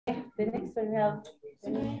The next one we have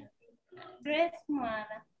Grace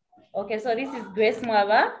Mwaba. Okay, so this is Grace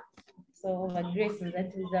Mwaba. So Grace is that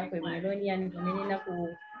is a Melonian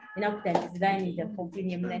design is a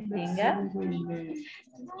company mnatenga.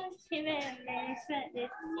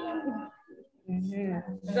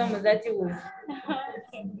 So muzati was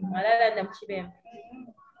malala na mchibembe.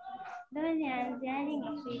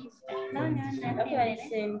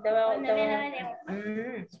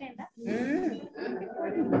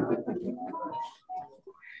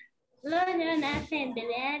 Lonya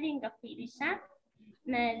napendelea lingafirisha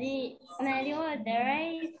order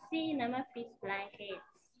rice na fish blankets.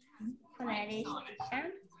 Kunalisha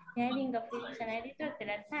yalingafirisha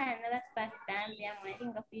nalitotela sana basipakitambia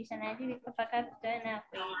mwalingafirisha nalivipapaka kutona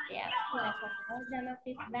kuitea kuna pamoja na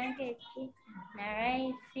fish blankets na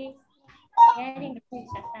rice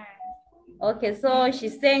yalingafirisha sana. Okay, so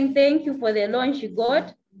she's saying thank you for the loan she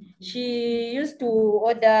got. She used to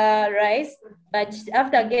order rice, but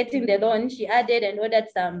after getting the loan, she added and ordered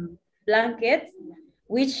some blankets,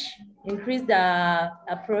 which increased her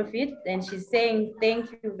profit. And she's saying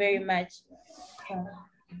thank you very much.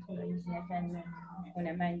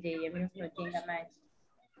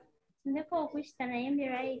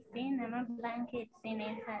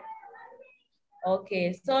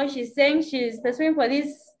 Okay, so she's saying she's pursuing for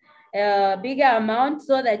this bigger amount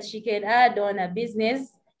so that she can add on a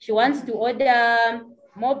business. She wants to order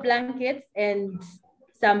more blankets and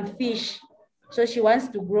some fish. So she wants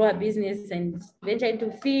to grow a business and venture into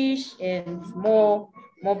fish and more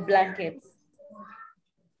blankets.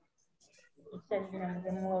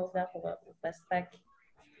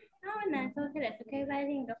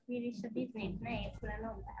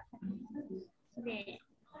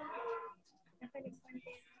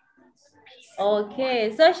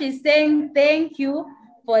 Okay, so she's saying thank you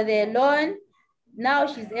for the loan. Now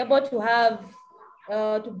she's able to have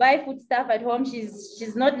to buy food stuff at home.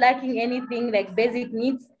 She's not lacking anything like basic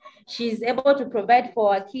needs. She's able to provide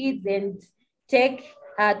for her kids and take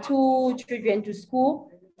her 2 children to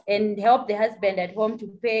school and help the husband at home to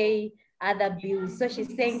pay other bills. So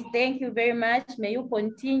she's saying thank you very much. May you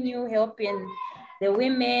continue helping the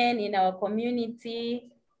women in our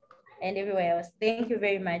community and everywhere else. Thank you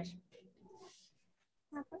very much.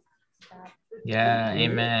 Yeah,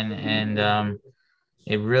 amen. And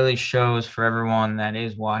it really shows for everyone that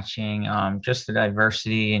is watching just the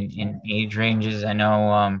diversity in age ranges. I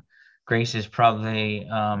know Grace is probably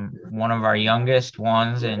one of our youngest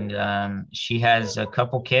ones, and she has a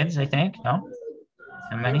couple kids, I think. No?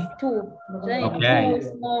 How many? 2. Okay.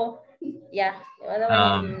 2 small. Yeah, the other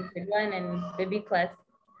one is one and baby class.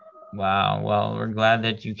 Wow. Well, we're glad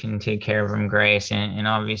that you can take care of them, Grace, and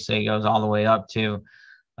obviously it goes all the way up to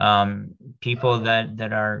people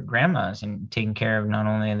that are grandmas and taking care of not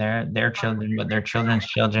only their children but their children's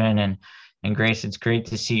children. And Grace, it's great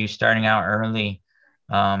to see you starting out early,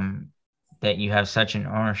 that you have such an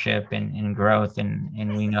ownership and growth,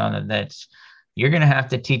 and we know that's you're gonna have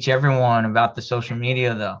to teach everyone about the social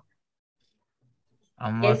media though.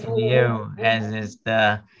 I'm looking to you as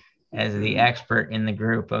the expert in the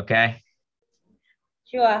group. Okay,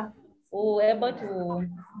 sure. We're able to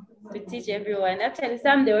teach everyone. Actually,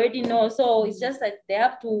 some they already know, so it's just that they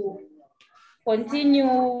have to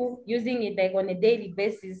continue using it like on a daily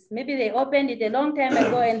basis. Maybe they opened it a long time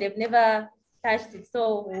ago and they've never touched it,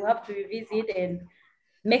 so we'll have to revisit and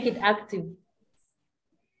make it active.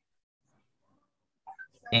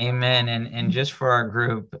 Amen. And just for our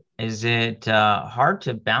group, is it hard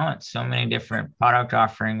to balance so many different product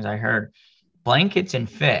offerings? I heard blankets and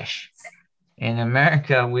fish. In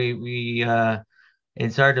America, we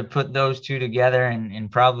it's hard to put those two together,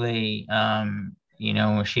 and probably you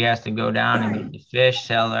know, she has to go down and get the fish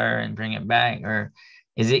seller and bring it back, or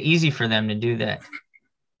is it easy for them to do that?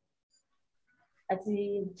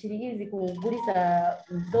 Ati chiri easy kugulisa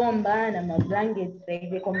mzomba na mablankets,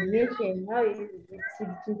 like the combination. How is it?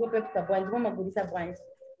 Chiri pepita branch, mama gulisa branch.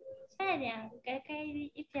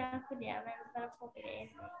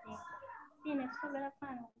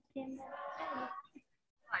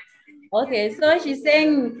 Okay, so she's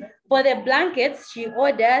saying for the blankets she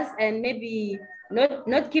orders and maybe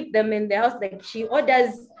not keep them in the house. Like she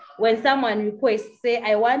orders when someone requests, say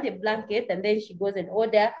I want a blanket, and then she goes and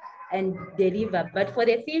order and deliver. But for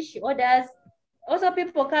the fish, she orders. Also,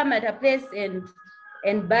 people come at her place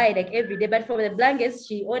and buy like every day. But for the blankets,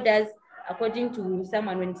 she orders according to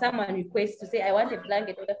someone. When someone requests to say, I want a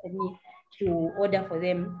blanket, order for me, she will order for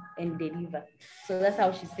them and deliver. So that's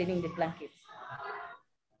how she's selling the blankets.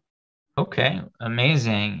 Okay,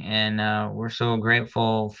 amazing. And we're so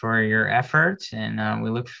grateful for your efforts, and we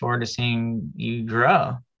look forward to seeing you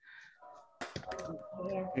grow.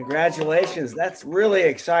 Congratulations. That's really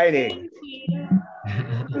exciting. Thank you.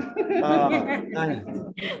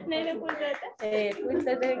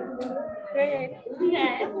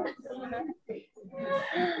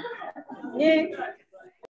 Yes.